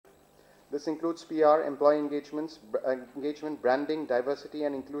This includes PR, employee engagement, branding, diversity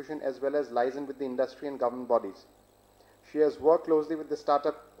and inclusion, as well as liaison with the industry and government bodies. She has worked closely with the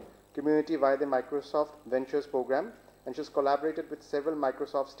startup community via the Microsoft Ventures program, and she's collaborated with several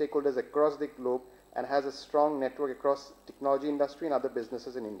Microsoft stakeholders across the globe and has a strong network across technology industry and other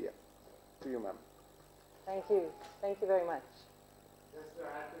businesses in India. To you, ma'am. Thank you. Thank you very much. Just to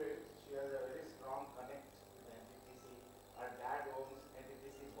add to it, she has a very strong connect with NTPC. Her dad owns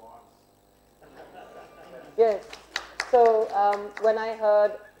NTPC bonds. Yes. So when I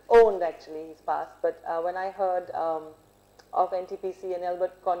heard, owned actually, he's passed, but when I heard of NTPC and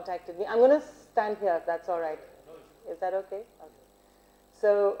Albert contacted me, I'm going to stand here if that's all right. Is that okay? Okay.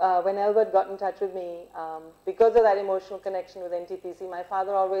 So when Albert got in touch with me, because of that emotional connection with NTPC, my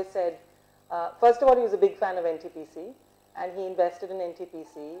father always said, first of all, he was a big fan of NTPC, and he invested in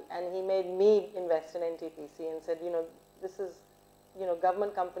NTPC, and he made me invest in NTPC and said, you know, this is, you know,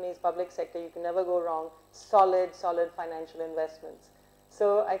 government companies, public sector, you can never go wrong, solid financial investments.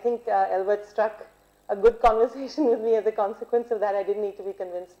 So I think Albert struck a good conversation with me as a consequence of that. I didn't need to be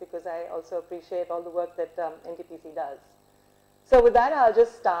convinced because I also appreciate all the work that NTPC does. So with that, I'll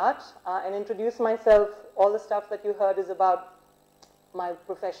just start and introduce myself. All the stuff that you heard is about my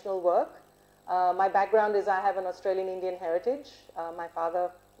professional work. My background is I have an Australian-Indian heritage. My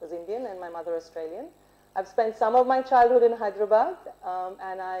father was Indian and my mother Australian. I've spent some of my childhood in Hyderabad,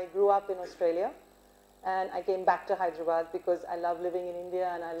 and I grew up in Australia. And I came back to Hyderabad because I love living in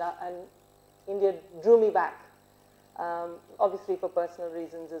India, and India drew me back, obviously for personal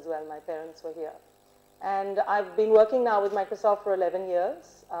reasons as well. My parents were here. And I've been working now with Microsoft for 11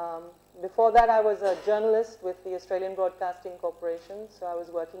 years. Before that, I was a journalist with the Australian Broadcasting Corporation. So I was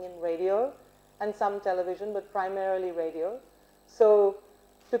working in radio and some television, but primarily radio. So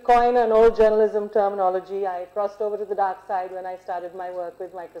to coin an old journalism terminology, I crossed over to the dark side when I started my work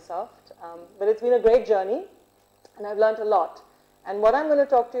with Microsoft. But it's been a great journey, and I've learned a lot. And what I'm going to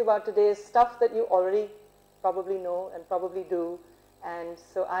talk to you about today is stuff that you already probably know and probably do. And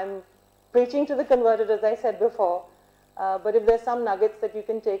so I'm preaching to the converted, as I said before. But if there's some nuggets that you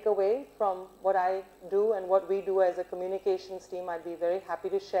can take away from what I do and what we do as a communications team, I'd be very happy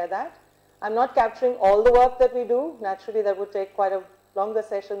to share that. I'm not capturing all the work that we do. Naturally, that would take quite a longer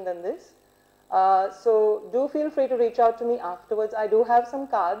session than this. So do feel free to reach out to me afterwards. I do have some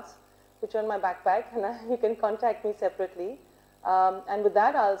cards which are in my backpack, and you can contact me separately. And with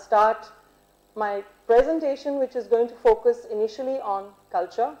that, I'll start my presentation, which is going to focus initially on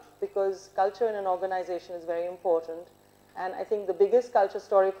culture, because culture in an organization is very important. And I think the biggest culture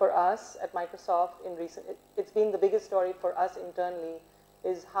story for us at Microsoft it's been the biggest story for us internally,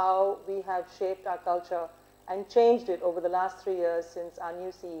 is how we have shaped our culture and changed it over the last 3 years since our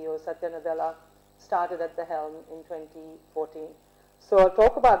new CEO, Satya Nadella, started at the helm in 2014. So I'll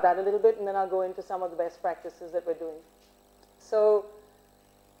talk about that a little bit, and then I'll go into some of the best practices that we're doing. So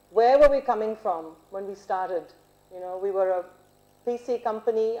where were we coming from when we started? You know, we were a PC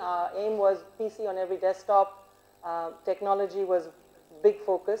company. Our aim was PC on every desktop. Technology was big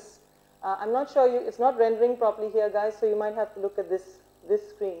focus. I'm not sure it's not rendering properly here, guys, so you might have to look at this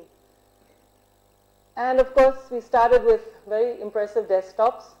screen. And of course, we started with very impressive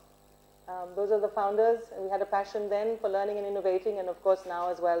desktops. Those are the founders, and we had a passion then for learning and innovating, and of course now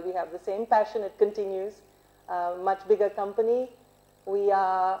as well, we have the same passion. It continues. Much bigger company. We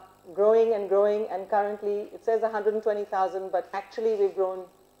are growing and growing, and currently it says 120,000, but actually we've grown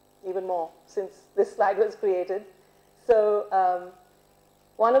even more since this slide was created. So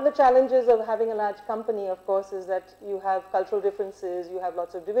one of the challenges of having a large company, of course, is that you have cultural differences, you have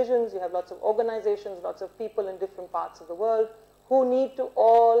lots of divisions, you have lots of organizations, lots of people in different parts of the world who need to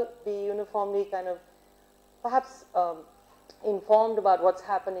all be uniformly kind of perhaps informed about what's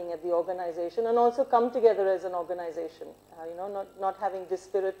happening at the organization, and also come together as an organization, you know, not having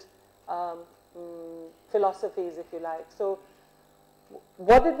disparate philosophies, if you like. So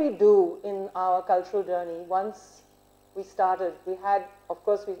what did we do in our cultural journey once we started? We had, of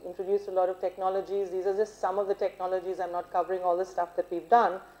course, we introduced a lot of technologies. These are just some of the technologies. I'm not covering all the stuff that we've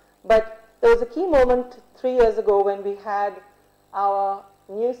done. But there was a key moment 3 years ago when we had our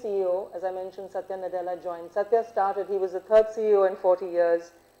new CEO, as I mentioned, Satya Nadella joined. Satya started, he was the third CEO in 40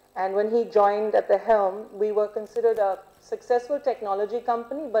 years. And when he joined at the helm, we were considered a successful technology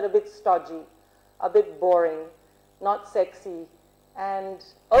company, but a bit stodgy, a bit boring, not sexy. And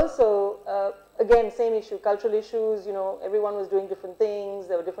also, again, same issue, cultural issues, you know, everyone was doing different things.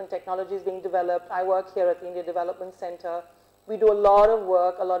 There were different technologies being developed. I work here at the India Development Center. We do a lot of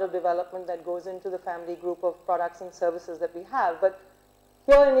work, a lot of development that goes into the family group of products and services that we have. But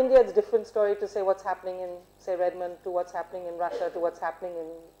Here in India, it's a different story to say what's happening in, say, Redmond, to what's happening in Russia, to what's happening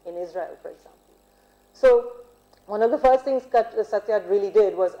in Israel, for example. So one of the first things Satya really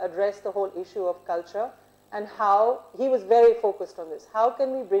did was address the whole issue of culture and how he was very focused on this. How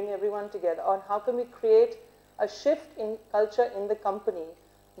can we bring everyone together, or how can we create a shift in culture in the company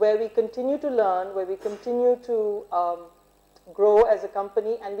where we continue to learn, where we continue to grow as a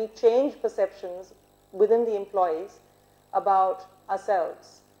company, and we change perceptions within the employees about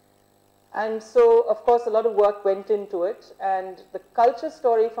ourselves. And so, of course, a lot of work went into it, and the culture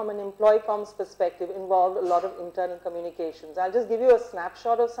story from an employee comms perspective involved a lot of internal communications. I'll just give you a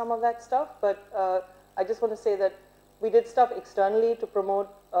snapshot of some of that stuff, but I just want to say that we did stuff externally to promote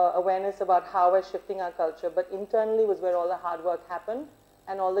awareness about how we're shifting our culture, but internally was where all the hard work happened,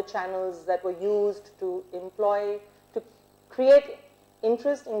 and all the channels that were used to to create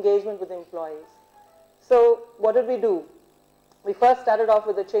interest, engagement with employees. So what did we do? We first started off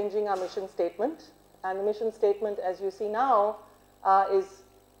with changing our mission statement, and the mission statement, as you see now, is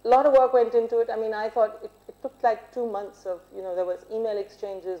a lot of work went into it. I mean, I thought it took like 2 months of, there was email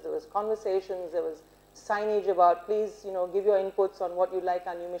exchanges, there was conversations, there was signage about, please, give your inputs on what you like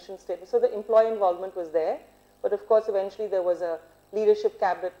our new mission statement. So the employee involvement was there, but of course, eventually there was a leadership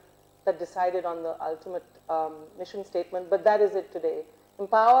cabinet that decided on the ultimate mission statement, but that is it today.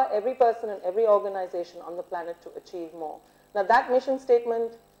 Empower every person and every organization on the planet to achieve more. Now that mission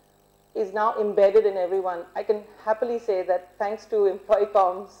statement is now embedded in everyone. I can happily say that thanks to employee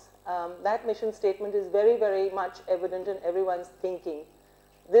comms, that mission statement is very, very much evident in everyone's thinking.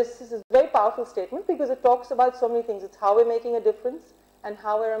 This is a very powerful statement because it talks about so many things. It's how we're making a difference and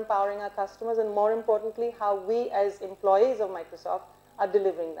how we're empowering our customers, and more importantly, how we as employees of Microsoft are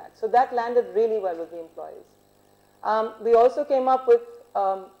delivering that. So that landed really well with the employees. We also came up with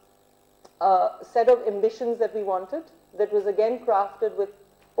a set of ambitions that we wanted, that was again crafted with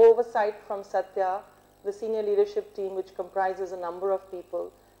oversight from Satya, the senior leadership team, which comprises a number of people,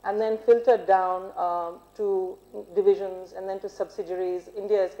 and then filtered down to divisions and then to subsidiaries.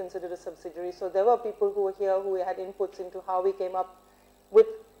 India is considered a subsidiary, so there were people who were here who had inputs into how we came up with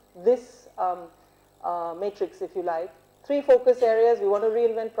this matrix, if you like. 3 focus areas. We want to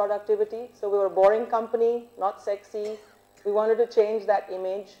reinvent productivity, so we were a boring company, not sexy. We wanted to change that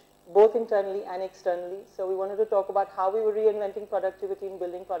image, both internally and externally. So we wanted to talk about how we were reinventing productivity and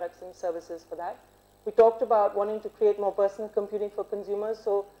building products and services for that. We talked about wanting to create more personal computing for consumers.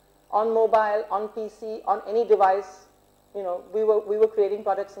 So on mobile, on PC, on any device, we were creating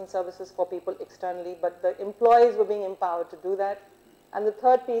products and services for people externally, but the employees were being empowered to do that. And the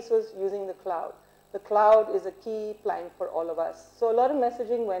third piece was using the cloud. The cloud is a key plank for all of us. So a lot of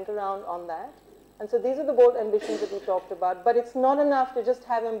messaging went around on that. And so these are the bold ambitions that we talked about, but it's not enough to just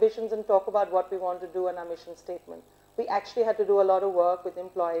have ambitions and talk about what we want to do in our mission statement. We actually had to do a lot of work with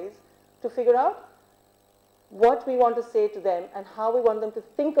employees to figure out what we want to say to them and how we want them to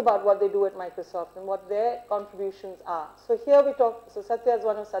think about what they do at Microsoft and what their contributions are. So here we talk, so Satya's,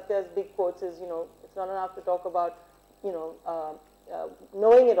 one of Satya's big quotes is, it's not enough to talk about,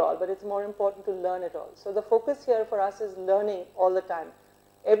 knowing it all, but it's more important to learn it all. So the focus here for us is learning all the time.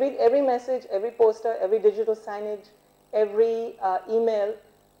 Every message, every poster, every digital signage, every email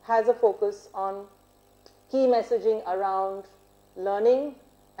has a focus on key messaging around learning.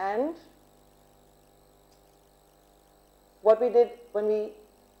 And what we did when we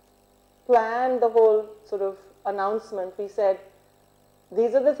planned the whole sort of announcement, we said,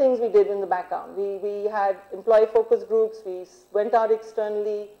 these are the things we did in the background. We had employee focus groups, we went out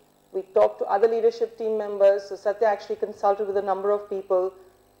externally, we talked to other leadership team members. So Satya actually consulted with a number of people,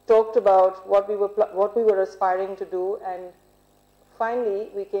 talked about what we were aspiring to do, and finally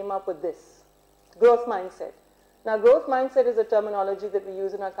we came up with this, growth mindset. Now growth mindset is a terminology that we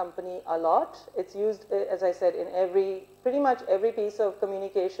use in our company a lot. It's used, as I said, in pretty much every piece of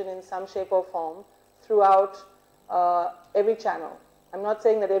communication in some shape or form throughout every channel. I'm not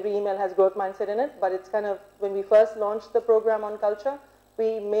saying that every email has growth mindset in it, but it's kind of, when we first launched the program on culture,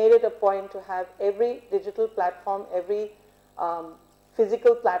 we made it a point to have every digital platform, every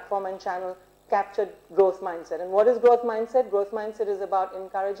physical platform and channel captured growth mindset. And what is growth mindset? Growth mindset is about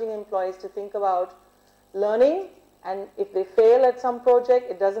encouraging employees to think about learning, and if they fail at some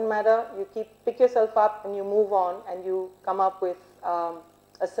project, it doesn't matter. You pick yourself up and you move on and you come up with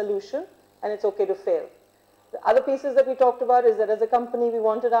a solution, and it's okay to fail. The other pieces that we talked about is that as a company, we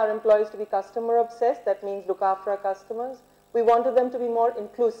wanted our employees to be customer obsessed. That means look after our customers. We wanted them to be more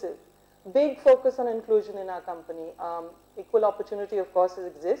inclusive. Big focus on inclusion in our company. Equal opportunity, of course,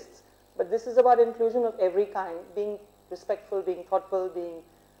 exists, but this is about inclusion of every kind, being respectful, being thoughtful, being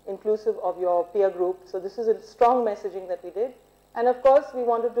inclusive of your peer group. So this is a strong messaging that we did. And of course, we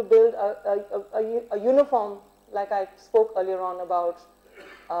wanted to build a uniform, like I spoke earlier on about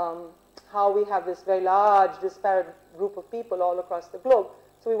how we have this very large, disparate group of people all across the globe.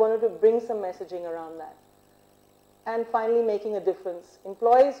 So we wanted to bring some messaging around that. And finally, making a difference.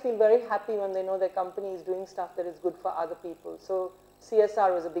 Employees feel very happy when they know their company is doing stuff that is good for other people. So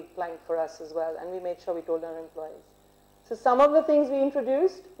CSR was a big plank for us as well, and we made sure we told our employees. So some of the things we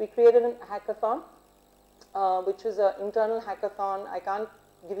introduced, we created a hackathon, which is an internal hackathon. I can't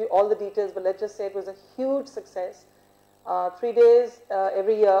give you all the details, but let's just say it was a huge success. 3 days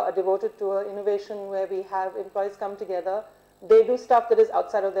every year are devoted to innovation where we have employees come together. They do stuff that is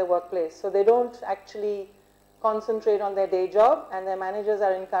outside of their workplace. So they don't actually concentrate on their day job, and their managers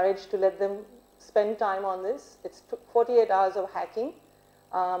are encouraged to let them spend time on this. It's 48 hours of hacking.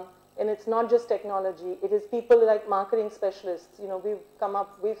 And it's not just technology. It is people like marketing specialists. You know,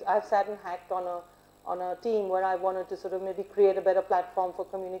 I've sat and hacked on a team where I wanted to sort of maybe create a better platform for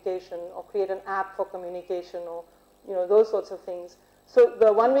communication or create an app for communication or, you know, those sorts of things. So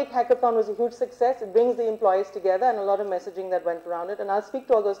the 1 week hackathon was a huge success. It brings the employees together and a lot of messaging that went around it. And I'll speak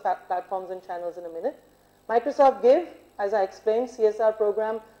to all those platforms and channels in a minute. Microsoft Give, as I explained, CSR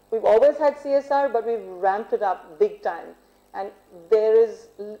program. We've always had CSR, but we've ramped it up big time. And there is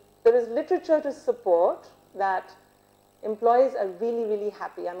literature to support that employees are really, really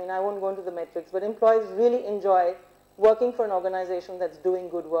happy. I mean, I won't go into the metrics, but employees really enjoy working for an organization that's doing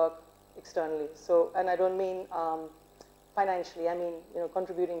good work externally. So, and I don't mean financially, I mean, you know,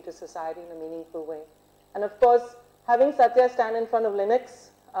 contributing to society in a meaningful way. And of course, having Satya stand in front of Linux,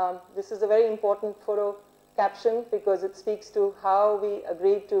 this is a very important photo caption because it speaks to how we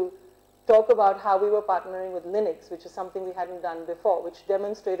agreed to talk about how we were partnering with Linux, which is something we hadn't done before, which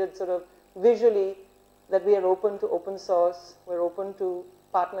demonstrated sort of visually that we are open to open source, we're open to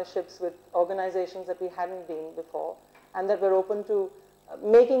partnerships with organizations that we hadn't been before, and that we're open to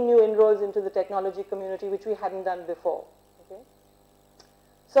making new inroads into the technology community, which we hadn't done before. Okay?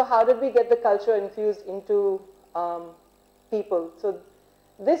 So how did we get the culture infused into people? So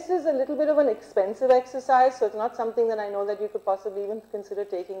this is a little bit of an expensive exercise, so it's not something that I know that you could possibly even consider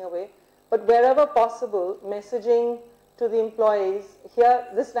taking away. But wherever possible, messaging to the employees, here,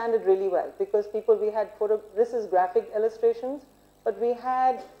 this landed really well because people, we had this is graphic illustrations, but we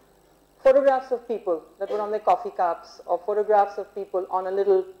had photographs of people that were on their coffee cups or photographs of people on a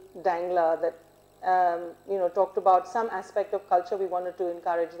little dangler that, you know, talked about some aspect of culture we wanted to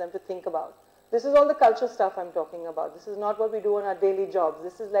encourage them to think about. This is all the culture stuff I'm talking about. This is not what we do on our daily jobs.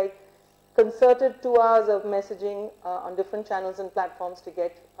 This is like concerted 2 hours of messaging on different channels and platforms to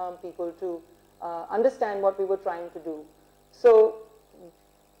get people to understand what we were trying to do. So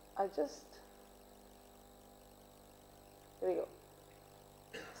here we go.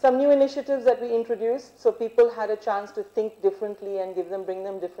 Some new initiatives that we introduced, so people had a chance to think differently and bring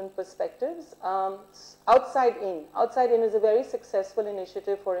them different perspectives. Outside In. Outside In is a very successful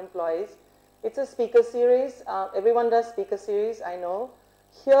initiative for employees. It's a speaker series. Everyone does speaker series, I know.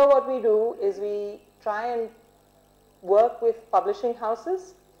 Here what we do is we try and work with publishing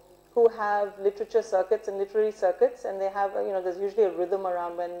houses who have literature circuits and literary circuits, and they have, you know, there's usually a rhythm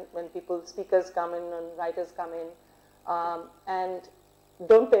around when speakers come in and writers come in, and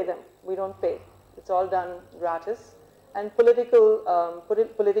don't pay them. We don't pay. It's all done gratis. And political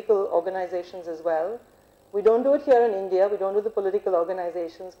organizations as well. We don't do it here in India. We don't do the political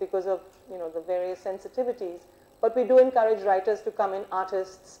organizations because of, you know, the various sensitivities. But we do encourage writers to come in,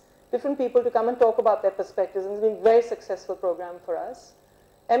 artists, different people to come and talk about their perspectives. And it's been a very successful program for us.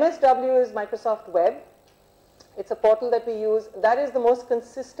 MSW is Microsoft Web. It's a portal that we use. That is the most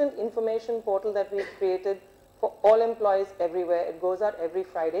consistent information portal that we've created for all employees everywhere. It goes out every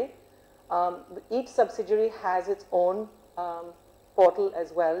Friday. Each subsidiary has its own portal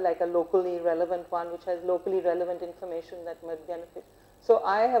as well, like a locally relevant one, which has locally relevant information that might benefit. So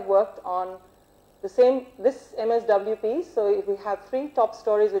I have worked on this MSW piece. So if we have 3 top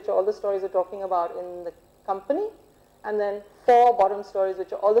stories, which are all the stories we're talking about in the company, and then 4 bottom stories,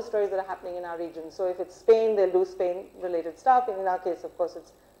 which are all the stories that are happening in our region. So if it's Spain, they'll do Spain-related stuff. And in our case, of course,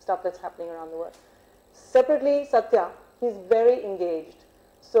 it's stuff that's happening around the world. Separately, Satya, he's very engaged.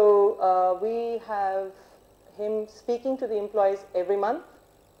 So we have him speaking to the employees every month.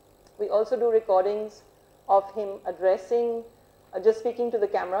 We also do recordings of him addressing, just speaking to the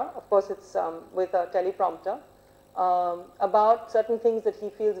camera. Of course, it's with a teleprompter, about certain things that he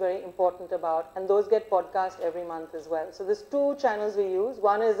feels very important about. And those get podcast every month as well. So there's 2 channels we use.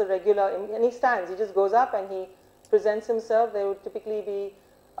 One is the regular, and he stands. He just goes up and he presents himself. There would typically be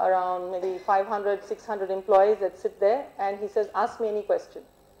around maybe 500, 600 employees that sit there. And he says, ask me any question.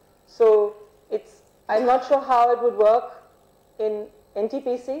 So I'm not sure how it would work in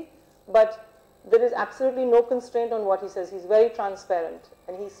NTPC, but there is absolutely no constraint on what he says. He's very transparent,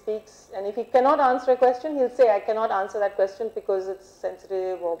 and he speaks, and if he cannot answer a question, he'll say, I cannot answer that question because it's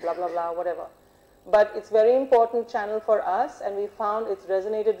sensitive or blah, blah, blah, whatever. But it's very important channel for us, and we found it's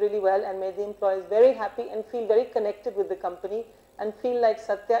resonated really well and made the employees very happy and feel very connected with the company and feel like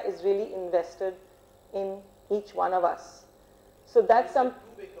Satya is really invested in each one of us. So that's some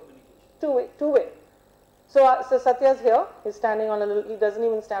two-way communication. Two-way. So Satya's here. He's standing on a little. He doesn't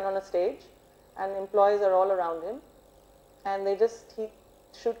even stand on a stage, and employees are all around him, and he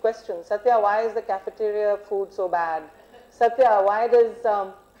shoot questions. Satya, why is the cafeteria food so bad? Satya,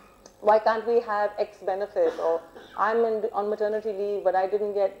 why can't we have X benefit? Or I'm on maternity leave, but I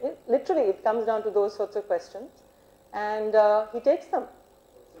didn't get it. Literally, it comes down to those sorts of questions, and he takes them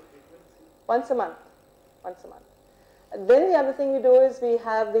once a month. Then the other thing we do is we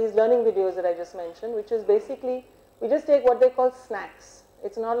have these learning videos that I just mentioned, which is basically, we just take what they call snacks.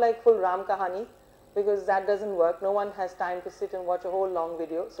 It's not like full Ram Kahani, because that doesn't work. No one has time to sit and watch a whole long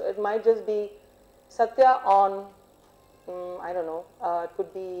video. So it might just be Satya on, I don't know, it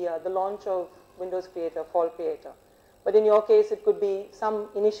could be the launch of Windows Creator, Fall Creator. But in your case, it could be some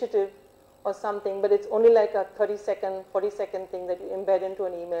initiative or something, but it's only like a 30-second, 40-second thing that you embed into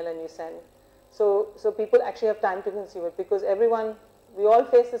an email and you send. So people actually have time to consume it, because we all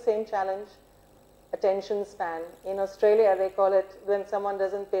face the same challenge, attention span. In Australia, they call it, when someone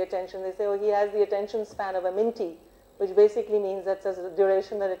doesn't pay attention, they say, oh, he has the attention span of a minty, which basically means that's the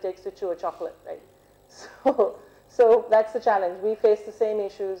duration that it takes to chew a chocolate, right? So that's the challenge. We face the same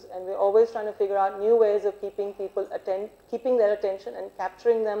issues, and we're always trying to figure out new ways of keeping people keeping their attention and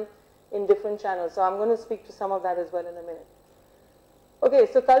capturing them in different channels. So I'm going to speak to some of that as well in a minute. Okay,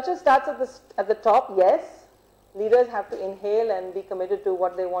 so culture starts at the top, yes. Leaders have to inhale and be committed to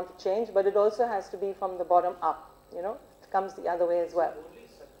what they want to change, but it also has to be from the bottom up, you know. It comes the other way as well. Only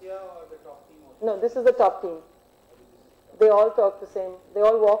Satya or the top team also? No, this is the top team. They all talk the same. They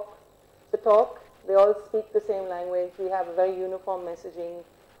all walk the talk. They all speak the same language. We have a very uniform messaging,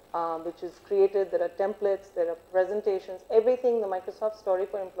 which is created. There are templates, there are presentations. Everything, the Microsoft story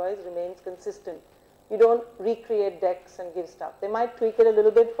for employees remains consistent. You don't recreate decks and give stuff. They might tweak it a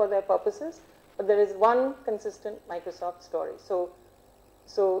little bit for their purposes, but there is one consistent Microsoft story. So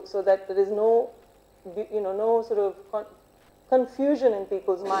that there is no, no sort of confusion in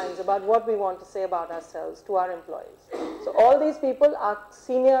people's minds about what we want to say about ourselves to our employees. So all these people are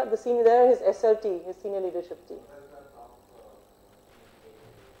senior, there is SLT, his senior leadership team.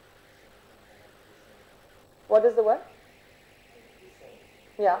 What is the what?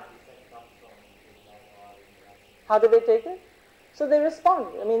 Yeah. How do they take it? So they respond.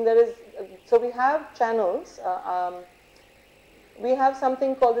 I mean, so we have channels. We have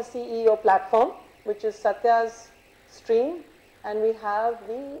something called the CEO platform, which is Satya's stream, and we have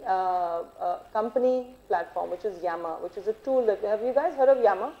the company platform, which is Yammer, which is a tool that, have you guys heard of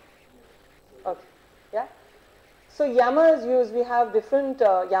Yammer? Okay, yeah. So Yammer is used, we have different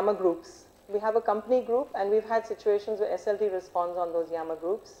Yammer groups. We have a company group, and we've had situations where SLT responds on those Yammer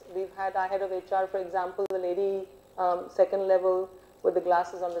groups. We've had our head of HR, for example, the lady second level with the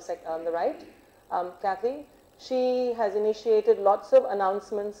glasses on the right, Kathy. She has initiated lots of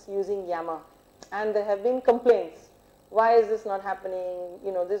announcements using Yammer, and there have been complaints. Why is this not happening?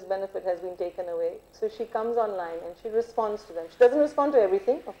 You know, this benefit has been taken away. So she comes online and she responds to them. She doesn't respond to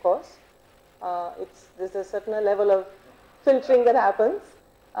everything, of course. There's a certain level of filtering that happens.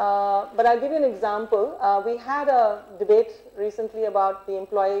 But I'll give you an example. We had a debate recently about the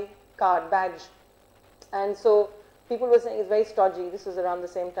employee card badge. And so people were saying it's very stodgy. This was around the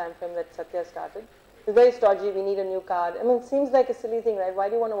same time frame that Satya started. It's very stodgy. We need a new card. I mean, it seems like a silly thing, right? Why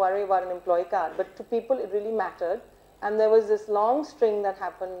do you want to worry about an employee card? But to people, it really mattered. And there was this long string that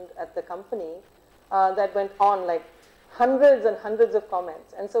happened at the company that went on, like hundreds and hundreds of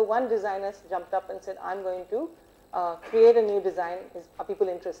comments. And so one designer jumped up and said, I'm going to create a new design. Are people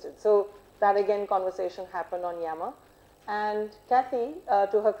interested? So that, again, conversation happened on Yammer. And Kathy,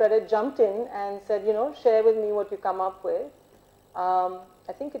 to her credit, jumped in and said, share with me what you come up with.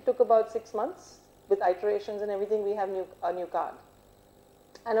 I think it took about 6 months. With iterations and everything, we have a new card.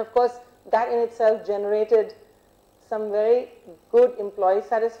 And of course, that in itself generated some very good employee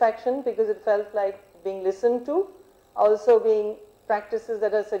satisfaction, because it felt like being listened to, also being practices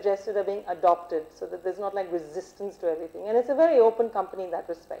that are suggested are being adopted, so that there's not like resistance to everything. And it's a very open company in that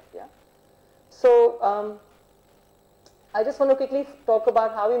respect, yeah. So I just want to quickly talk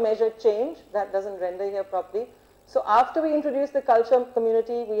about how we measure change. That doesn't render here properly. So after we introduced the culture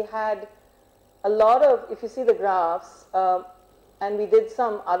community, we had a lot of, if you see the graphs, and we did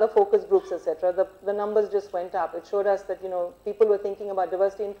some other focus groups, etc., the numbers just went up. It showed us that, people were thinking about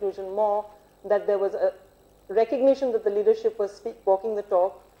diversity inclusion more, that there was a recognition that the leadership was walking the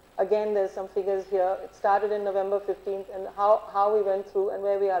talk. Again, there's some figures here. It started in November 15th, and how we went through and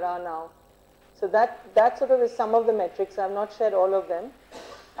where we are now. So that sort of is some of the metrics. I've not shared all of them.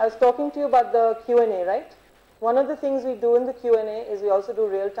 I was talking to you about the Q&A, right? One of the things we do in the Q&A is we also do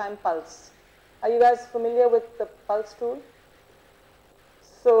real-time pulse. Are you guys familiar with the pulse tool?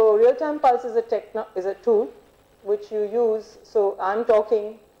 So real-time pulse is a tool which you use. So I'm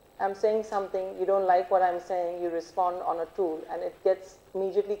talking, I'm saying something, you don't like what I'm saying, you respond on a tool, and it gets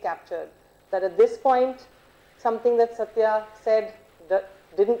immediately captured. That at this point, something that Satya said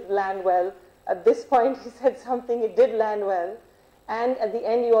didn't land well. At this point, he said something, it did land well. And at the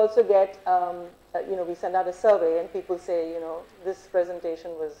end, you also get, we send out a survey, and people say, this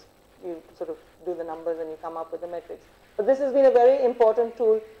presentation was, you sort of do the numbers and you come up with the metrics. But this has been a very important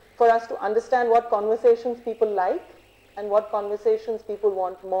tool for us to understand what conversations people like and what conversations people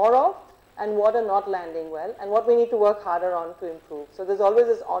want more of and what are not landing well and what we need to work harder on to improve. So there's always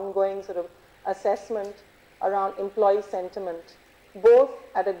this ongoing sort of assessment around employee sentiment, both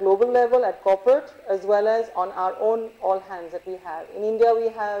at a global level, at corporate, as well as on our own all hands that we have. In India, we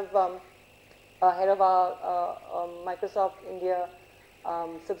have a head of our Microsoft India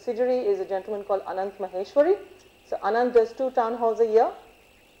subsidiary is a gentleman called Anant Maheshwari. So Anant does 2 town halls a year.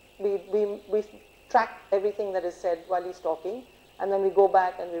 We track everything that is said while he's talking, and then we go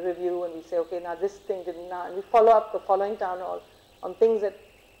back and we review and we say, okay, now this thing didn't, now, and we follow up the following town hall on things that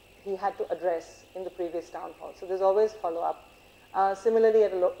he had to address in the previous town hall. So there's always follow-up. Similarly,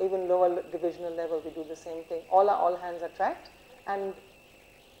 at a even lower divisional level, we do the same thing. All our all hands are tracked, and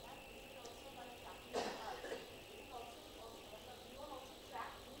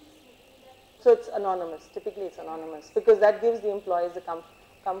so it's anonymous. Typically, it's anonymous because that gives the employees the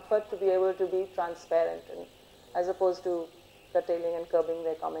comfort to be able to be transparent, and as opposed to curtailing and curbing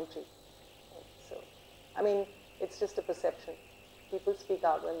their commentary. So, I mean, it's just a perception. People speak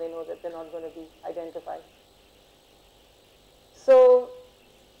out when they know that they're not going to be identified. So,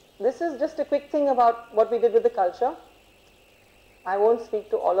 this is just a quick thing about what we did with the culture. I won't speak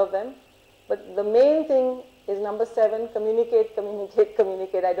to all of them, but the main thing is number 7, communicate, communicate,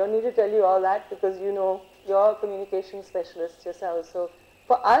 communicate. I don't need to tell you all that because you know you're communication specialists yourselves. So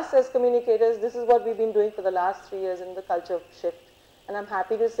for us as communicators, this is what we've been doing for the last 3 years in the culture shift. And I'm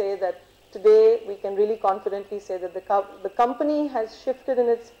happy to say that today we can really confidently say that the company has shifted in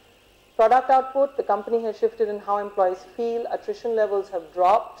its product output, the company has shifted in how employees feel, attrition levels have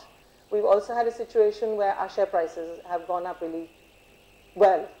dropped. We've also had a situation where our share prices have gone up really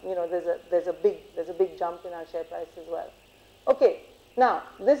well. There's a big jump in our share price as well. Okay, now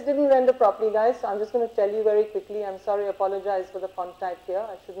this didn't render properly, guys, so I'm just going to tell you very quickly. I'm sorry, apologize for the font type here.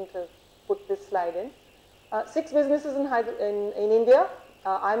 I shouldn't have put this slide in. 6 businesses in India.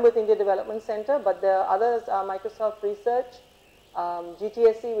 I'm with India Development Center, but there are others, Microsoft Research,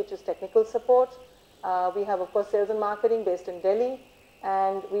 GTSC, which is technical support. We have, of course, sales and marketing based in Delhi.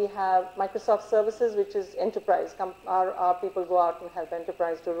 And we have Microsoft Services, which is enterprise. Our people go out and help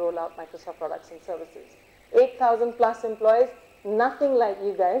enterprise to roll out Microsoft products and services. 8,000 plus employees, nothing like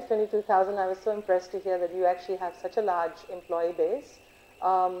you guys, 22,000. I was so impressed to hear that you actually have such a large employee base.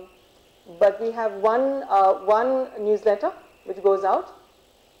 But we have one newsletter which goes out,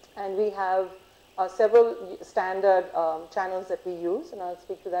 and we have several standard channels that we use, and I'll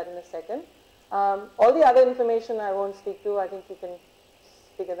speak to that in a second. All the other information I won't speak to. I think you can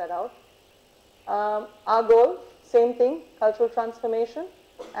figure that out. Our goal, same thing, cultural transformation,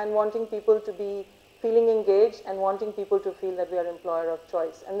 and wanting people to be feeling engaged and wanting people to feel that we are employer of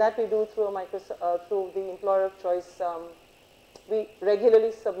choice. And that we do through through the employer of choice. We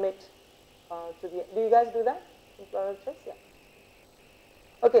regularly submit to the, do you guys do that? Employer of choice? Yeah.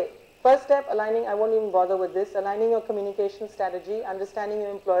 Okay, first step, aligning, I won't even bother with this, aligning your communication strategy, understanding your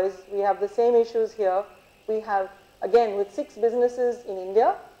employees. We have the same issues here. We have, again, with 6 businesses in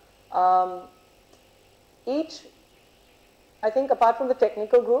India, each, I think apart from the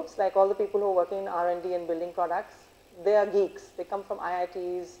technical groups, like all the people who are working in R&D and building products, they are geeks. They come from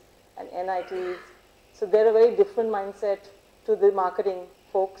IITs and NITs. So they're a very different mindset to the marketing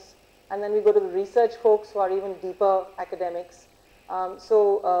folks. And then we go to the research folks who are even deeper academics.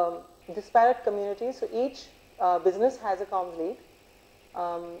 Disparate communities. So each business has a comms lead.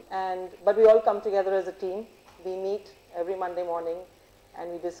 But we all come together as a team. We meet every Monday morning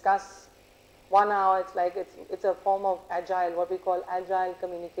and we discuss 1 hour. It's like it's a form of agile, what we call agile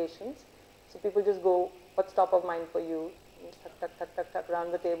communications. So people just go, what's top of mind for you? Tuck, tuck, tuck, tuck, tuck,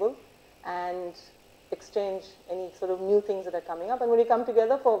 around the table. And exchange any sort of new things that are coming up, and when we come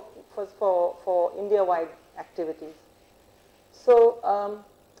together for India-wide activities. So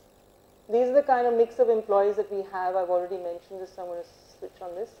these are the kind of mix of employees that we have. I've already mentioned this, so I'm going to switch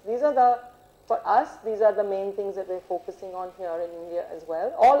on this. These are the, for us, these are the main things that we're focusing on here in India as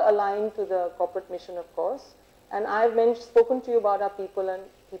well, all aligned to the corporate mission, of course. And I've spoken to you about our people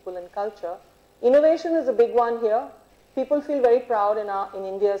and culture. Innovation is a big one here. People feel very proud in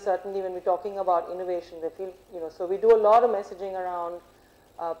India, certainly when we're talking about innovation. They feel, so we do a lot of messaging around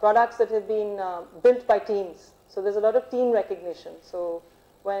products that have been built by teams. So there's a lot of team recognition. So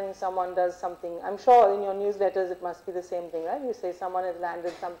when someone does something, I'm sure in your newsletters it must be the same thing, right? You say someone has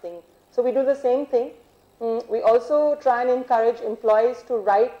landed something. So we do the same thing. We also try and encourage employees to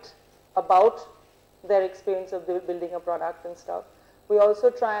write about their experience of building a product and stuff. We also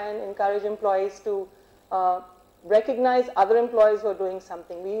try and encourage employees to recognize other employees who are doing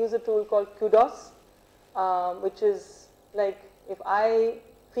something. We use a tool called Kudos, which is like, if I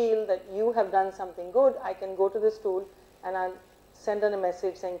feel that you have done something good, I can go to this tool and I'll send in a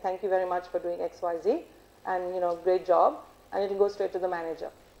message saying, thank you very much for doing X, Y, Z, and great job, and it will go straight to the manager.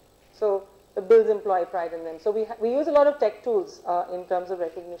 So it builds employee pride in them. So we use a lot of tech tools in terms of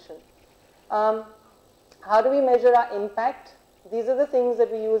recognition. How do we measure our impact? These are the things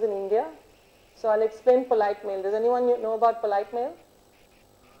that we use in India. So I'll explain polite mail. Does anyone know about polite mail?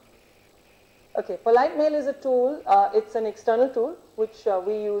 Okay, polite mail is a tool. It's an external tool which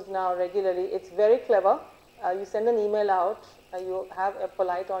we use now regularly. It's very clever. You send an email out. You have a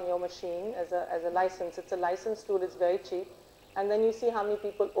polite on your machine as a license. It's a licensed tool. It's very cheap. And then you see how many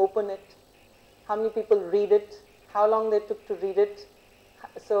people open it, how many people read it, how long they took to read it.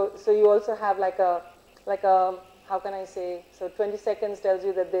 So you also have like a how can I say, so 20 seconds tells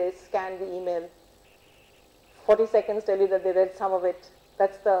you that they scanned the email. 40 seconds tell you that they read some of it.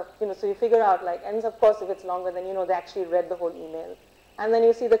 That's the, so you figure out like, and of course if it's longer then they actually read the whole email. And then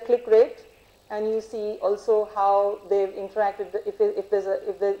you see the click rate, and you see also how they've interacted, if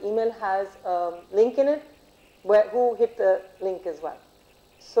the email has a link in it, who hit the link as well.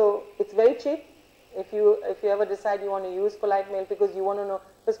 So it's very cheap if you ever decide you want to use polite mail, because you want to know,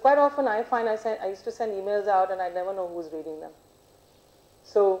 because quite often I find I used to send emails out and I never know who's reading them.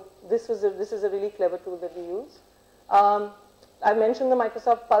 So this is a really clever tool that we use. I mentioned the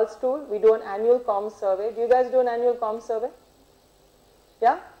Microsoft Pulse tool. We do an annual comms survey. Do you guys do an annual comms survey?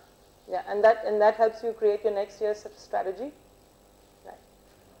 Yeah? Yeah, and that helps you create your next year's strategy.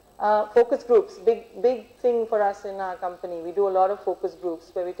 Right. Focus groups, big thing for us in our company. We do a lot of focus groups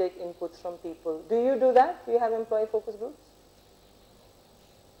where we take inputs from people. Do you do that? Do you have employee focus groups?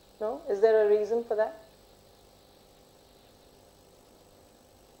 No? Is there a reason for that?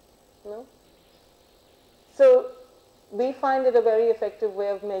 No? So we find it a very effective way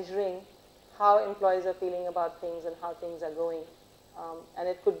of measuring how employees are feeling about things and how things are going. And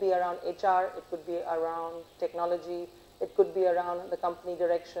it could be around HR, it could be around technology, it could be around the company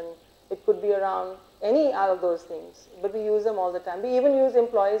direction, it could be around any of those things. But we use them all the time. We even use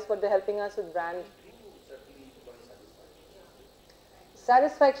employees for helping us with brand.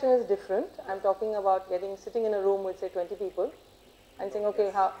 Satisfaction is different. I'm talking about sitting in a room with say 20 people and saying, okay,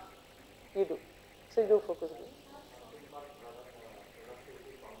 how you do. So you do focus group.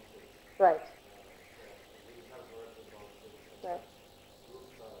 Right. Right.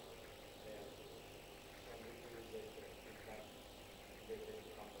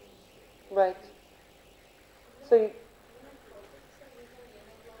 Right. So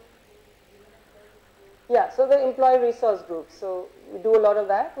yeah, so the employee resource groups. So we do a lot of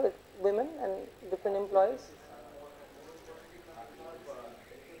that with women and different employees.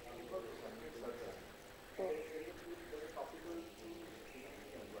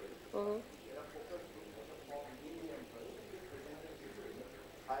 Mm-hmm.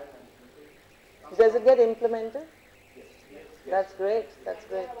 Does it get implemented? That's great. That's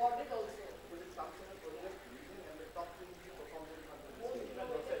great.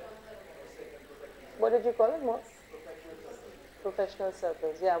 What did you call it? More? Professional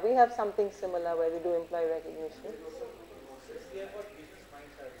circles. Yeah, we have something similar where we do employee recognition.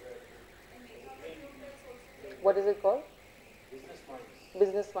 What is it called? Business minds.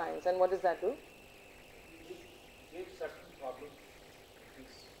 Business minds. And what does that do? Give certain problems, which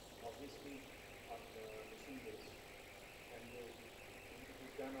is obviously on the machine based, and it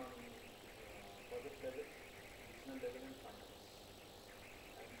is done on project level, regional level, and finance.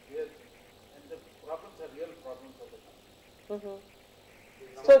 And the problems are real problems of the company. Mm-hmm.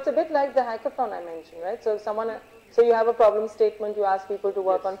 So it's a bit like the hackathon I mentioned, right? So so you have a problem statement, you ask people to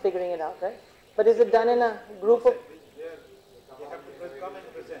work on figuring it out, right? But is it done in a group of? They have to come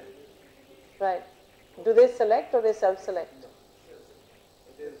and present. Right. Do they select or they self-select?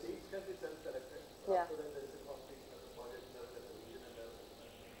 The seats can be self-selected. Yeah. After that, there is a competition at the project level, at the regional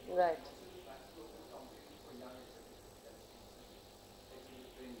level. Right.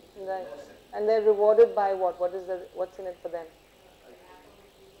 Right. And they're rewarded by what? What's in it for them?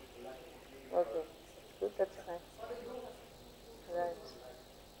 Okay. Good, that's nice. Right.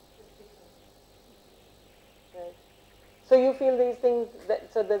 Right. So you feel these things,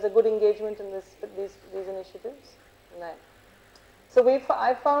 so there's a good engagement in these initiatives? Right. So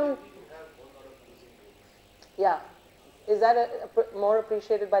I found, yeah. Is that more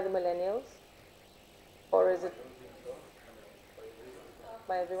appreciated by the millennials? Or is it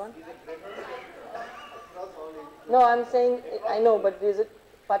by everyone? No, I'm saying, I know, but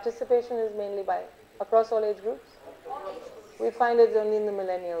participation is mainly by across all age groups? We find it's only in the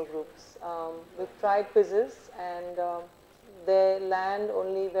millennial groups. We've tried quizzes and they land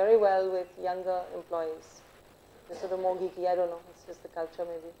only very well with younger employees. They're sort of more geeky, I don't know, it's just the culture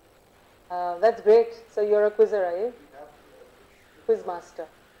maybe. That's great. So you're a quizzer, are you? Quiz master.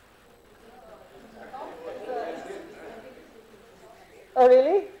 Oh,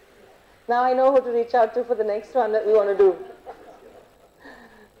 really? Now I know who to reach out to for the next one that we want to do.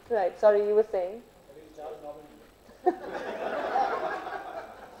 Right, sorry, you were saying? But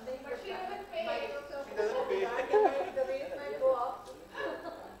she doesn't pay. She doesn't pay. The rates might go up.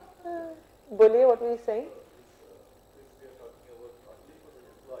 Bully, what were you saying? We are talking about not only for the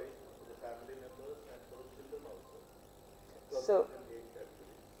employees, but for the family members and for children also. So,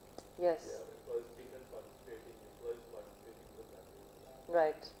 yes. Yeah, employees children participating, employees participating in the family.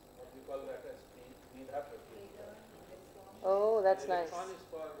 Right. What we call that as NEDA. Oh, that's nice. Electron is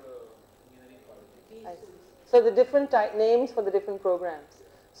for engineering colleges. I see. So the different names for the different programs.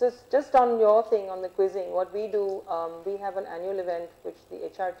 So it's just on your thing, on the quizzing, what we do, we have an annual event which the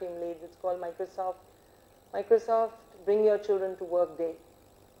HR team leads. It's called Microsoft Bring Your Children to Work Day,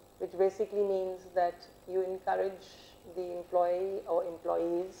 which basically means that you encourage the employee or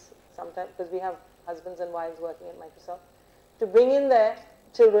employees, sometimes, because we have husbands and wives working at Microsoft, to bring in their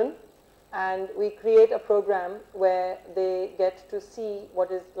children, and we create a program where they get to see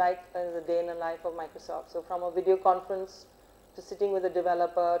what is like the day in the life of Microsoft. So from a video conference to sitting with a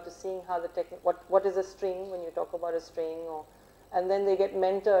developer to seeing how the what is a string when you talk about a string, and then they get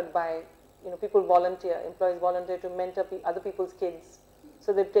mentored by, people volunteer, employees volunteer to mentor other people's kids.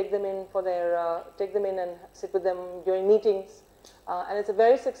 So they take them in for take them in and sit with them during meetings, and it's a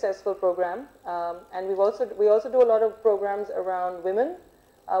very successful program. And we also do a lot of programs around women,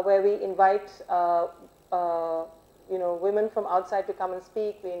 where we invite women from outside to come and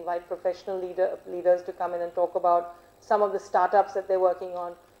speak. We invite professional leaders to come in and talk about some of the startups that they're working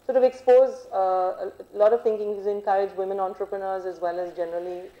on. Sort of expose a lot of thinking to encourage women entrepreneurs as well as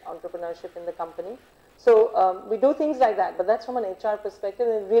generally entrepreneurship in the company. So we do things like that, but that's from an HR perspective,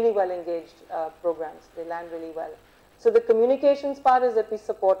 and really well engaged programs. They land really well. So the communications part is that we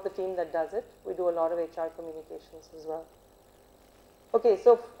support the team that does it. We do a lot of HR communications as well. Okay,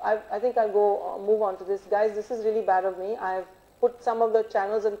 so I think I'll move on to this. Guys, this is really bad of me. I've put some of the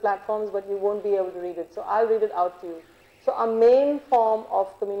channels and platforms, but you won't be able to read it. So I'll read it out to you. So our main form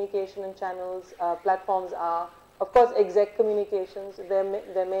of communication and channels, platforms are, of course, exec communications.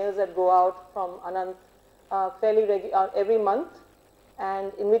 They're mails that go out from Anand every month,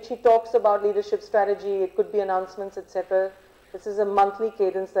 and in which he talks about leadership strategy. It could be announcements, etc. This is a monthly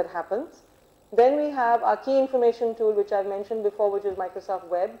cadence that happens. Then we have our key information tool, which I've mentioned before, which is Microsoft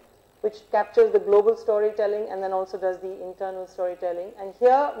Web, which captures the global storytelling and then also does the internal storytelling. And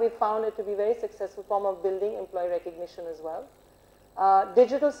here we found it to be a very successful form of building employee recognition as well.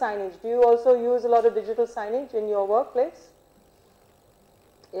 Digital signage. Do you also use a lot of digital signage in your workplace?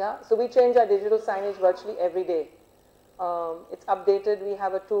 Yeah, so we change our digital signage virtually every day. It's updated. We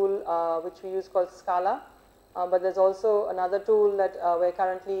have a tool which we use called Scala. But there's also another tool that we're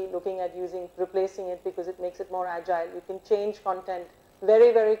currently looking at replacing it because it makes it more agile. You can change content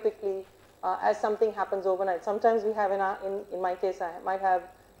very, very quickly as something happens overnight. Sometimes we have, in my case, I might have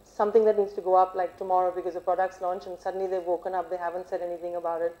something that needs to go up like tomorrow because the product's launched and suddenly they've woken up, they haven't said anything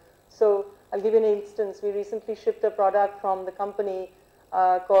about it. So I'll give you an instance. We recently shipped a product from the company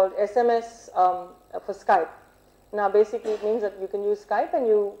called SMS for Skype. Now basically it means that you can use Skype and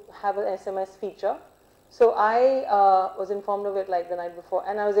you have an SMS feature. So I was informed of it like the night before,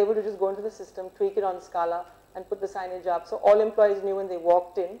 and I was able to just go into the system, tweak it on Scala, and put the signage up. So all employees knew when they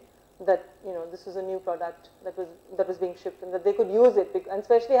walked in that this was a new product that was being shipped, and that they could use it. And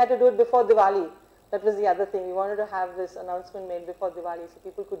especially had to do it before Diwali. That was the other thing. We wanted to have this announcement made before Diwali so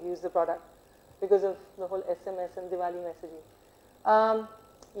people could use the product because of the whole SMS and Diwali messaging.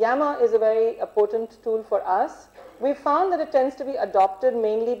 Yammer is a very potent tool for us. We found that it tends to be adopted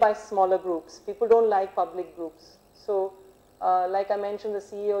mainly by smaller groups. People don't like public groups. So, like I mentioned, the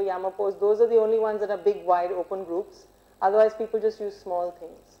CEO, Yammer Post, those are the only ones that are big, wide, open groups. Otherwise, people just use small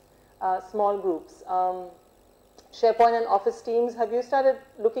things, small groups. SharePoint and Office Teams, have you started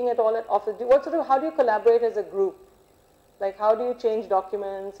looking at all at Office? How do you collaborate as a group? Like, how do you change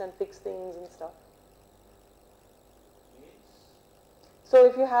documents and fix things and stuff? So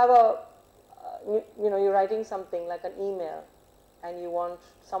if you have you're writing something like an email and you want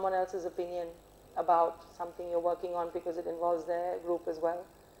someone else's opinion about something you're working on because it involves their group as well,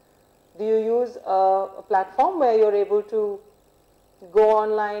 do you use a platform where you're able to go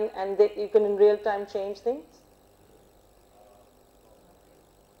online and you can in real time change things?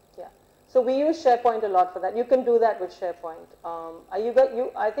 Yeah. So we use SharePoint a lot for that. You can do that with SharePoint.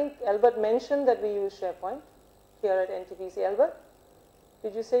 I think Albert mentioned that we use SharePoint here at NTPC. Albert,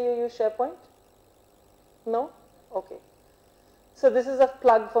 did you say you use SharePoint? No? Okay. So this is a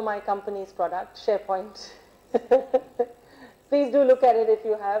plug for my company's product, SharePoint. Please do look at it if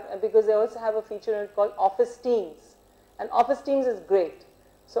you have, because they also have a feature in it called Office Teams. And Office Teams is great.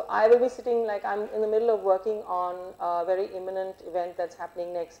 So I will be sitting, like I'm in the middle of working on a very imminent event that's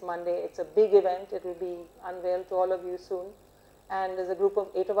happening next Monday. It's a big event. It will be unveiled to all of you soon. And there's a group of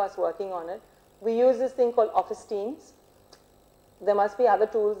 8 of us working on it. We use this thing called Office Teams. There must be other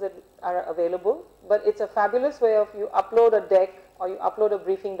tools that are available, but it's a fabulous way of you upload a deck, or you upload a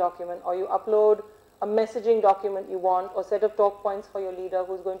briefing document, or you upload a messaging document you want, or set of talk points for your leader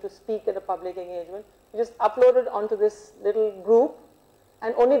who's going to speak at a public engagement. You just upload it onto this little group,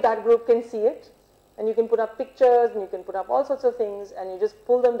 and only that group can see it. And you can put up pictures, and you can put up all sorts of things, and you just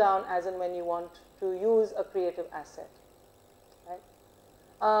pull them down as and when you want to use a creative asset.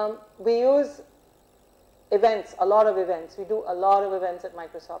 Right? We use events, a lot of events. We do a lot of events at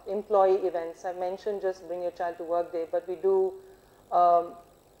Microsoft. Employee events. I mentioned just Bring Your Child to Work Day, but we do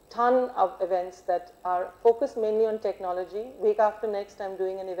ton of events that are focused mainly on technology. Week after next, I'm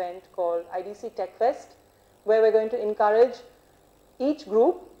doing an event called IDC Tech Fest, where we're going to encourage each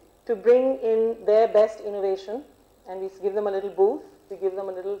group to bring in their best innovation, and we give them a little booth, we give them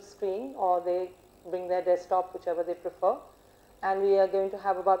a little screen, or they bring their desktop, whichever they prefer. And we are going to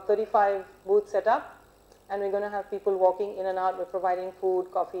have about 35 booths set up, and we're going to have people walking in and out. We're providing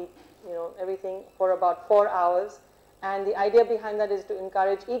food, coffee, everything for about 4 hours. And the idea behind that is to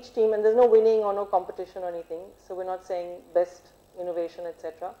encourage each team, and there's no winning or no competition or anything, so we're not saying best innovation,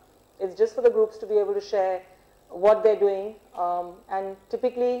 etc. It's just for the groups to be able to share what they're doing, and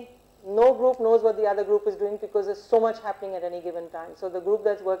typically no group knows what the other group is doing because there's so much happening at any given time. So the group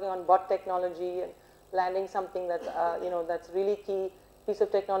that's working on bot technology and landing something that's, that's really key piece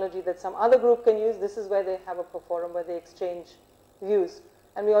of technology that some other group can use, this is where they have a forum where they exchange views.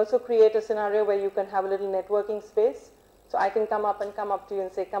 And we also create a scenario where you can have a little networking space. So I can come up to you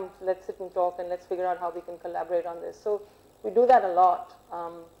and say, come, let's sit and talk and let's figure out how we can collaborate on this. So we do that a lot.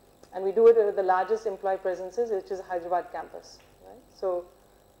 And we do it with the largest employee presences, which is Hyderabad campus. Right? So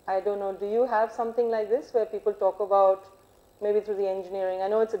I don't know, do you have something like this where people talk about, maybe through the engineering? I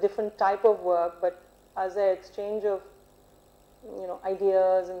know it's a different type of work, but as an exchange of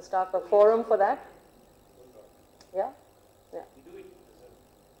ideas and stuff, a forum for that? Yeah? Yeah. We do it as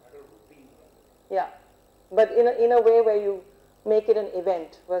a matter of routine. Yeah. But in a way where you make it an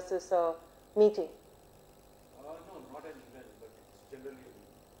event versus a meeting. No, not an event, but it's generally a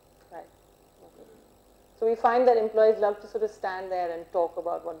meeting. Right. Okay. So we find that employees love to sort of stand there and talk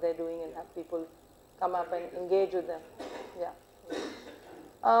about what they're doing and have people come up and engage with them. Yeah.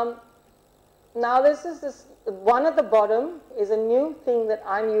 Now this one at the bottom is a new thing that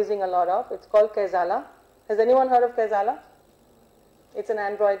I'm using a lot of. It's called Kaizala. Has anyone heard of Kaizala? It's an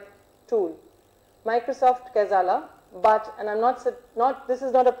Android tool. Microsoft Kaizala, and this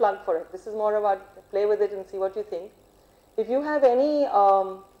is not a plug for it. This is more about play with it and see what you think. If you have any,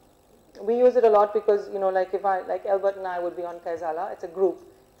 we use it a lot because, like Albert and I would be on Kaizala. It's a group.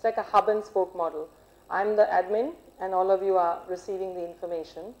 It's like a hub and spoke model. I'm the admin and all of you are receiving the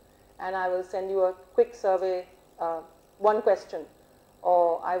information. And I will send you a quick survey, one question,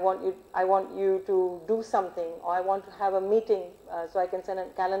 or I want you to do something, or I want to have a meeting, so I can send a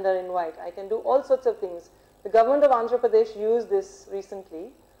calendar invite. I can do all sorts of things. The government of Andhra Pradesh used this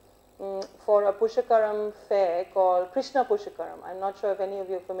recently for a Pushakaram fair called Krishna Pushakaram. I'm not sure if any of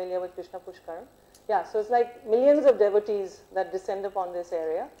you are familiar with Krishna Pushakaram. Yeah, so it's like millions of devotees that descend upon this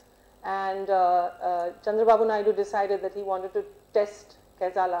area. And Chandrababu Naidu decided that he wanted to test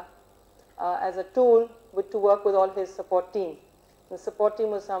Kaizala as a tool to work with all his support team. The support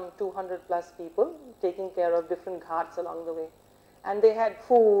team was some 200 plus people taking care of different ghats along the way. And they had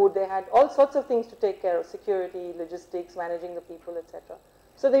food, they had all sorts of things to take care of, security, logistics, managing the people, etc.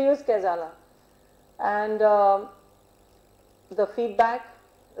 So they used Kaizala. And the feedback,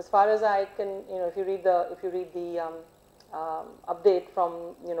 as far as I can, if you read the update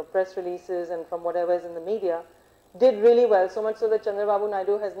from press releases and from whatever is in the media, did really well. So much so that Chandrababu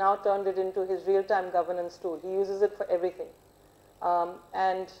Naidu has now turned it into his real-time governance tool. He uses it for everything.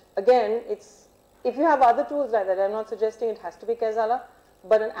 And again, if you have other tools like that, I'm not suggesting it has to be Kaizala,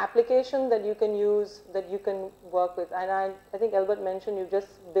 but an application that you can use, that you can work with. And I think Albert mentioned you just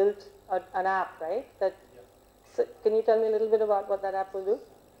built an app, right? So can you tell me a little bit about what that app will do?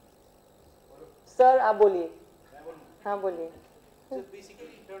 Sir, aap boliye. हाँ बोलिए. So basically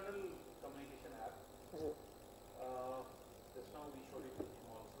internal communication app. Just now we showed it to him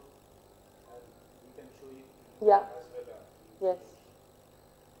also, and we can show it to you Yeah. as well. Yes.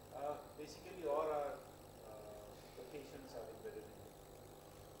 Basically all our locations are embedded in it.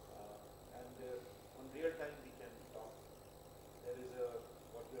 And on real time we can talk. There is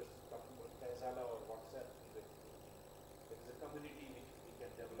what you are talking about, Kaizala or WhatsApp. There is a community which we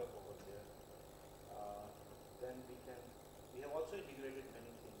can develop over there. Then we have also integrated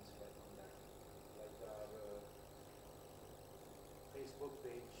many things like on that, like our Facebook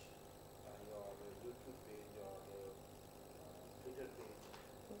page, your YouTube page, or Twitter page,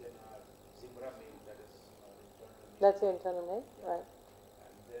 then our Zimbra mail, that is our internal mail. That's your internal mail, right?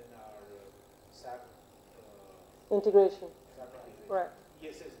 And then our SAP Integration. integration. Right.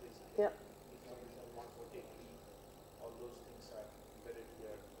 ESS basically. Yeah. If somebody wants to take leave, all those things are embedded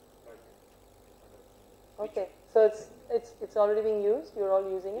here right in front of you. Okay. So it's already being used. You're all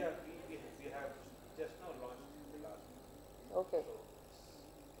using it. Yeah, we have just now launched the last week. Okay. So it's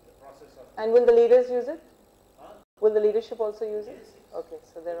the process of. And will the leaders use it? Huh? Will the leadership also use it? Yes, yes. Okay.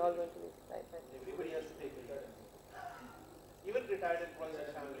 So they're all going to use it. Right. Everybody has to take a lead. Even retired employees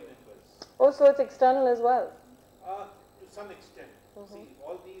and family members. Oh, so it's external as well. To some extent. Mhm. See,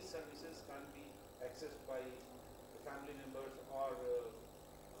 all these services can be accessed by the family members or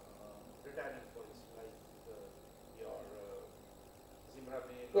retired employees, like your Zimbra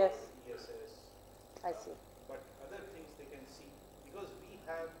mail Yes. or ESS. I see. But other things they can see, because we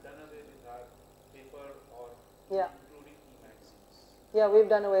have done away with our paper or Yeah. including e-magazines. Yeah, we've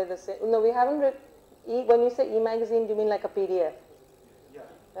done away the same. No, we haven't read. When you say e-magazine, do you mean like a PDF, Yeah.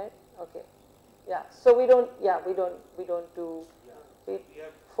 right? Okay. Yeah. So we don't. Yeah, we don't do. Yeah. We We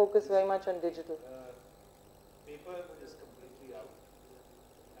have focus very much on digital. paper is completely out,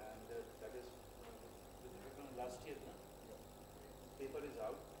 and that is from last year. No? Paper is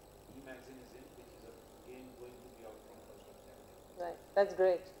out, e-magazine is in, which is again going to be out from 1st of January. Right. That's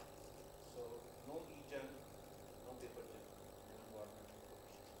great. So no e-junk, no paper junk, no environment.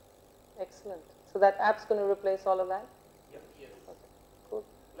 Excellent. So that app's going to replace all of that? Yeah. Yes. Okay. Cool.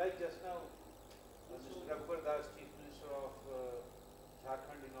 Like just now, Mr. Raghubar Das, Chief Minister of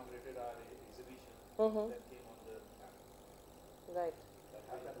Jharkhand, inaugurated our exhibition Mm-hmm. that came on the app. Right. That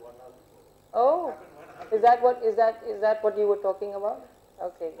happened 1 hour before. Oh, Happened 1 hour is that what you were talking about?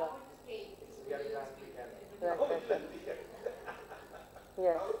 Okay. Got it. We are exactly Right, right, right.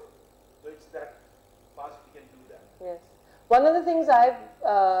 Yes. So it's that fast we can do that. Yes. One of the things I've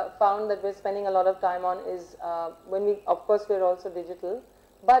found that we're spending a lot of time on is when we, of course, we're also digital,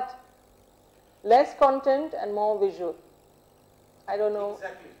 but less content and more visual. I don't know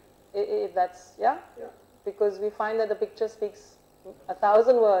Exactly. if that's, yeah? Yeah. Because we find that the picture speaks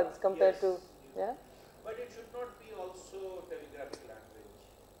 1,000 words compared Yes. to, yeah? But it should not be also telegraphic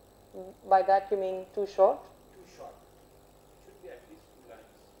language. By that you mean too short? Too short. It should be at least 2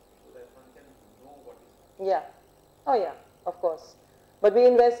 lines so that one can know what is. Yeah. Oh yeah, of course. But we're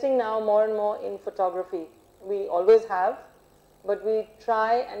investing now more and more in photography. We always have, but we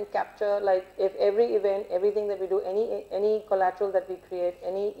try and capture, like, if every event, everything that we do, any collateral that we create,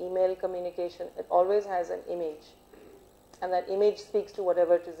 any email communication, it always has an image. And that image speaks to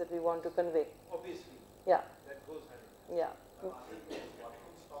whatever it is that we want to convey. Obviously, Yeah, that goes hand in hand. yeah.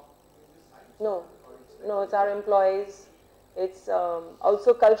 No, no, it's our employees. It's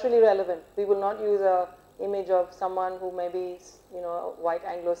also culturally relevant. We will not use a image of someone who may be, white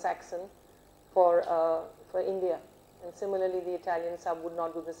Anglo-Saxon for India. And similarly, the Italian sub would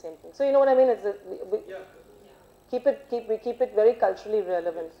not do the same thing. So you know what I mean? It's we keep it very culturally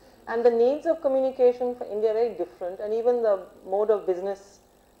relevant. And the needs of communication for India are very different, and even the mode of business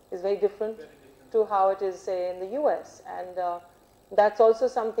is very different to how it is, say, in the US. And that's also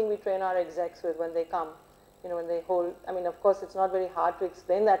something we train our execs with when they come. When they hold, of course, it's not very hard to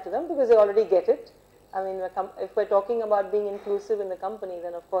explain that to them because they already get it. If we're talking about being inclusive in the company,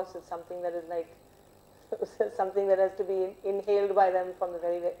 then of course it's something that is like something that has to be inhaled by them from the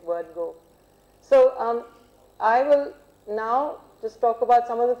very word go. So I will now just talk about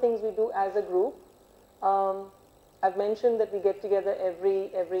some of the things we do as a group. I've mentioned that we get together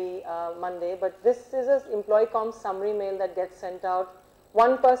every Monday, but this is an employee comms summary mail that gets sent out.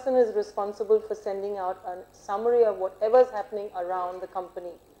 One person is responsible for sending out a summary of whatever is happening around the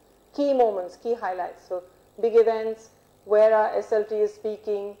company. Key moments, key highlights. So big events, where our SLT is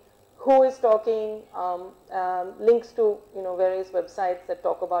speaking, who is talking, links to various websites that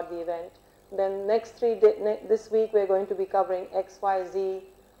talk about the event. Then next this week we're going to be covering X, Y, Z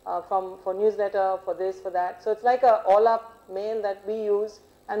for newsletter, for this, for that. So it's like a all-up mail that we use,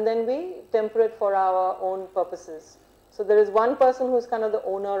 and then we temper it for our own purposes. So there is one person who's kind of the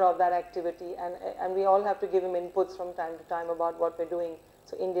owner of that activity, and we all have to give him inputs from time to time about what we're doing.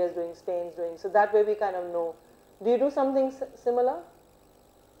 So India's doing, Spain's doing. So that way we kind of know. Do you do something similar?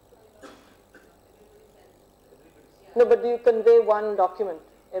 No, but do you convey one document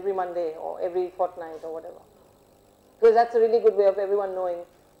every Monday or every fortnight or whatever? Because that's a really good way of everyone knowing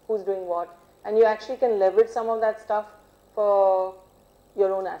who's doing what. And you actually can leverage some of that stuff for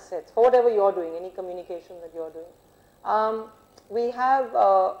your own assets, for whatever you're doing, any communication that you're doing. We have,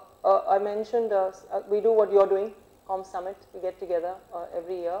 I mentioned, we do what you're doing, Com Summit. We get together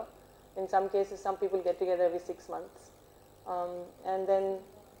every year. In some cases, some people get together every 6 months. And then,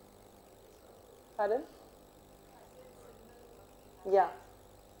 pardon? Yeah.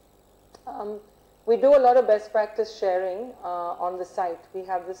 We do a lot of best practice sharing on the site. We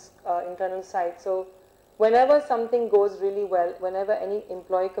have this internal site. So whenever something goes really well, whenever any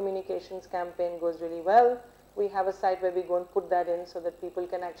employee communications campaign goes really well, we have a site where we go and put that in so that people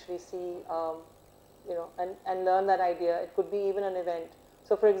can actually see, and learn that idea. It could be even an event.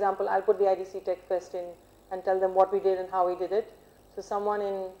 So for example, I'll put the IDC Tech Fest in and tell them what we did and how we did it. So someone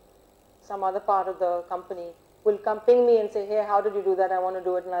in some other part of the company will come ping me and say, hey, how did you do that? I want to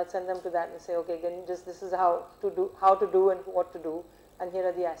do it, and I'll send them to that and say, okay, then this is how to do and what to do, and here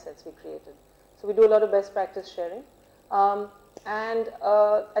are the assets we created. So we do a lot of best practice sharing, and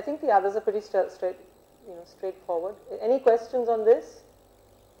I think the others are pretty straightforward. Any questions on this?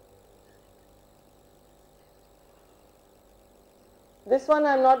 This one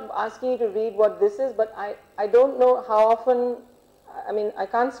I'm not asking you to read what this is, but I don't know how often. I mean, I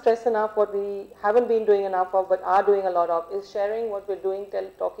can't stress enough what we haven't been doing enough of, but are doing a lot of, is sharing what we're doing,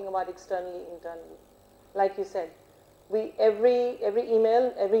 talking about externally, internally. Like you said, every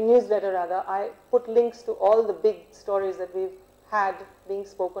email, every newsletter rather, I put links to all the big stories that we've had being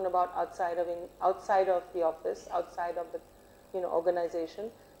spoken about outside of the office, outside of the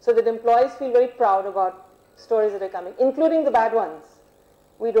organization, so that employees feel very proud about stories that are coming, including the bad ones.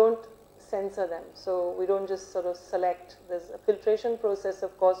 We don't censor them. So we don't just sort of select. There's a filtration process,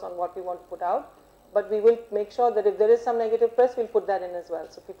 of course, on what we want to put out, but we will make sure that if there is some negative press, we'll put that in as well,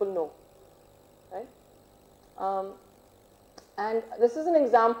 so people know, right? And this is an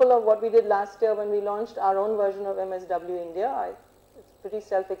example of what we did last year when we launched our own version of MSW India. It's pretty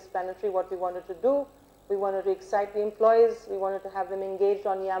self-explanatory what we wanted to do. We wanted to excite the employees. We wanted to have them engaged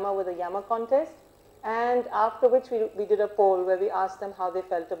on Yammer with a Yammer contest. And after which we did a poll where we asked them how they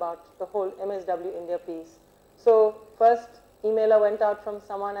felt about the whole MSW India piece. So first emailer went out from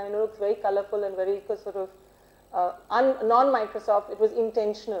someone, and it looks very colorful and very sort of non-Microsoft. It was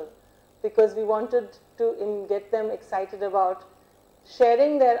intentional because we wanted to get them excited about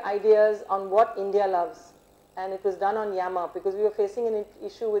sharing their ideas on what India loves. And it was done on Yammer because we were facing an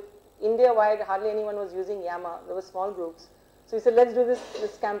issue with India-wide. Hardly anyone was using Yammer. There were small groups. So we said, let's do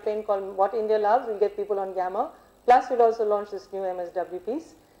this campaign called What India Loves. We'll get people on Yammer. Plus, we'll also launch this new MSW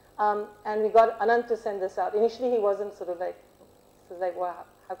piece. And we got Anand to send this out. Initially, he wasn't sort of like, wow,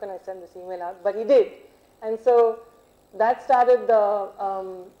 how can I send this email out? But he did. And so that started the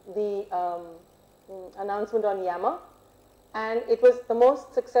announcement on Yammer. And it was the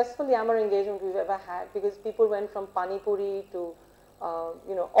most successful Yammer engagement we've ever had because people went from Pani Puri to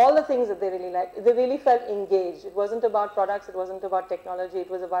all the things that they really liked. They really felt engaged. It wasn't about products, it wasn't about technology, it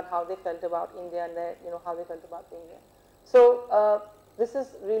was about how they felt about India and how they felt about India. So this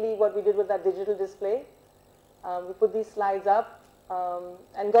is really what we did with that digital display. We put these slides up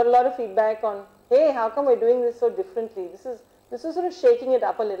and got a lot of feedback on, hey, how come we're doing this so differently? This is sort of shaking it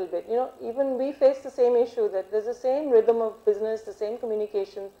up a little bit. Even we face the same issue that there's the same rhythm of business, the same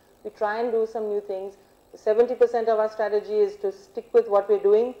communication. We try and do some new things. 70% of our strategy is to stick with what we're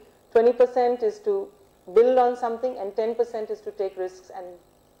doing, 20% is to build on something, and 10% is to take risks and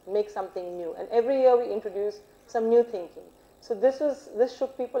make something new. And every year we introduce some new thinking. So this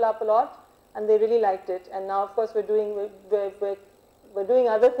shook people up a lot, and they really liked it. And now, of course, we're we're doing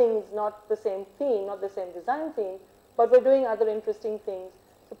other things, not the same theme, not the same design theme, but we're doing other interesting things.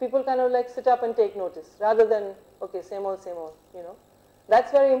 So people kind of like sit up and take notice rather than, okay, same old, you know.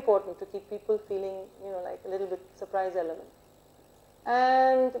 That's very important to keep people feeling, you know, like a little bit surprise element.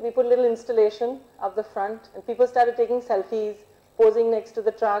 And we put a little installation up the front, and people started taking selfies, posing next to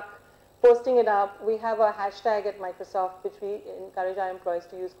the truck, posting it up. We have a hashtag at Microsoft which we encourage our employees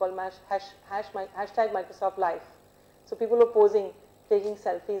to use called hashtag Microsoft Life. So people were posing, taking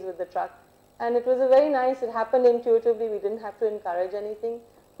selfies with the truck. And it was a very nice, it happened intuitively, we didn't have to encourage anything.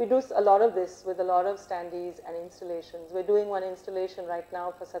 We do a lot of this with a lot of standees and installations. We're doing one installation right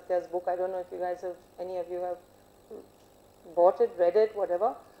now for Satya's book. I don't know if you guys have, any of you have bought it, read it,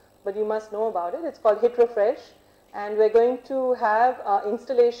 whatever, but you must know about it. It's called Hit Refresh, and we're going to have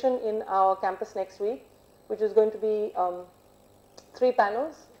installation in our campus next week, which is going to be 3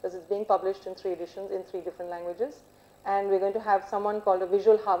 panels, because it's being published in 3 editions in 3 different languages. And we're going to have someone called a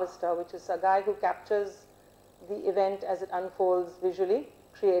visual harvester, which is a guy who captures the event as it unfolds visually,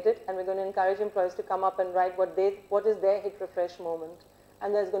 create it, and we're going to encourage employees to come up and write what is their hit refresh moment,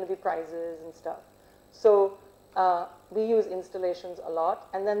 and there's going to be prizes and stuff. So we use installations a lot,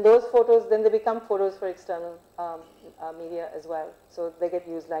 and then those photos, then they become photos for external media as well, so they get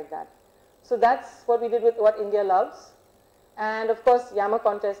used like that. So that's what we did with What India Loves. And of course, Yammer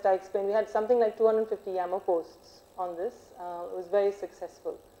contest, I explained, we had something like 250 Yammer posts on this. It was very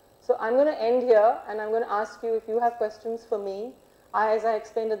successful. So I'm going to end here, and I'm going to ask you if you have questions for me. As I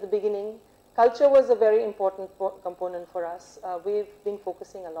explained at the beginning, culture was a very important component for us. We've been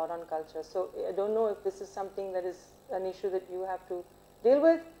focusing a lot on culture. So I don't know if this is something that is an issue that you have to deal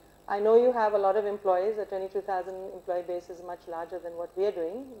with. I know you have a lot of employees. A 22,000 employee base is much larger than what we are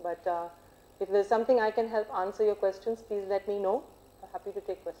doing. But if there's something I can help answer your questions, please let me know. I'm happy to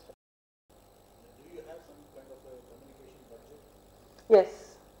take questions. Do you have some kind of a communication budget?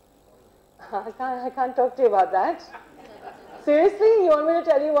 Yes. I can't talk to you about that. Seriously? You want me to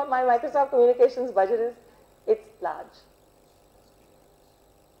tell you what my Microsoft Communications budget is? It's large.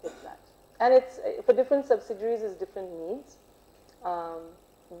 It's large. And it's, for different subsidiaries, is different needs.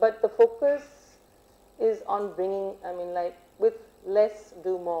 But the focus is on bringing, I mean, like, with less,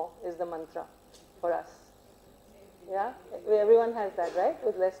 do more is the mantra for us. Yeah? Everyone has that, right?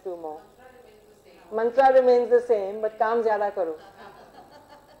 With less, do more. Mantra remains the same, but kaam zyada karo.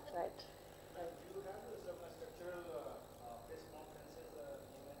 Right.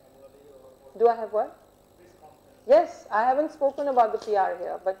 Do I have what? Yes, I haven't spoken about the PR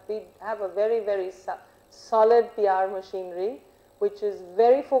here, but we have a very, very solid PR machinery, which is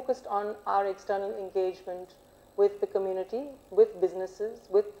very focused on our external engagement with the community, with businesses,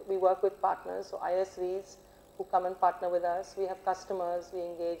 we work with partners, so ISVs who come and partner with us. We have customers we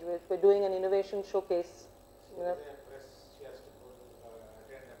engage with. We're doing an innovation showcase. You know. She has to go to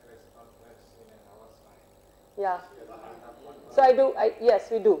attend a press conference in an hour's time. Yeah. So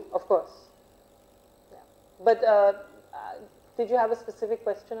yes, we do, of course. Yeah. But did you have a specific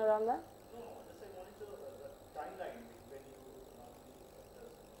question around that? No, just I wanted to the timeline when you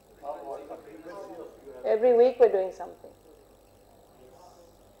Every week we're doing something.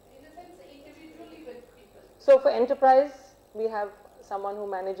 In a sense, individually with people. So for enterprise, we have someone who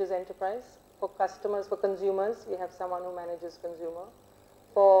manages enterprise. For customers, for consumers, we have someone who manages consumer.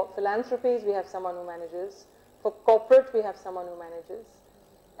 For philanthropies, we have someone who manages. For corporate, we have someone who manages.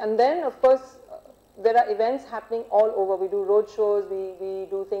 And then, of course, there are events happening all over. We do road shows, we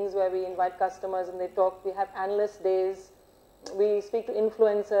do things where we invite customers and they talk. We have analyst days. We speak to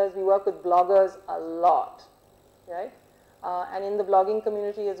influencers. We work with bloggers a lot, right? And in the blogging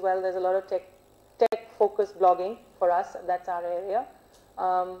community as well, there's a lot of tech-focused blogging for us. That's our area.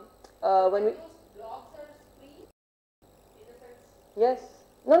 When we Those blogs are free, in a sense. Yes.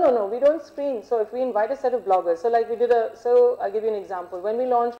 No, we don't screen. So if we invite a set of bloggers, so like we did so I'll give you an example. When we launched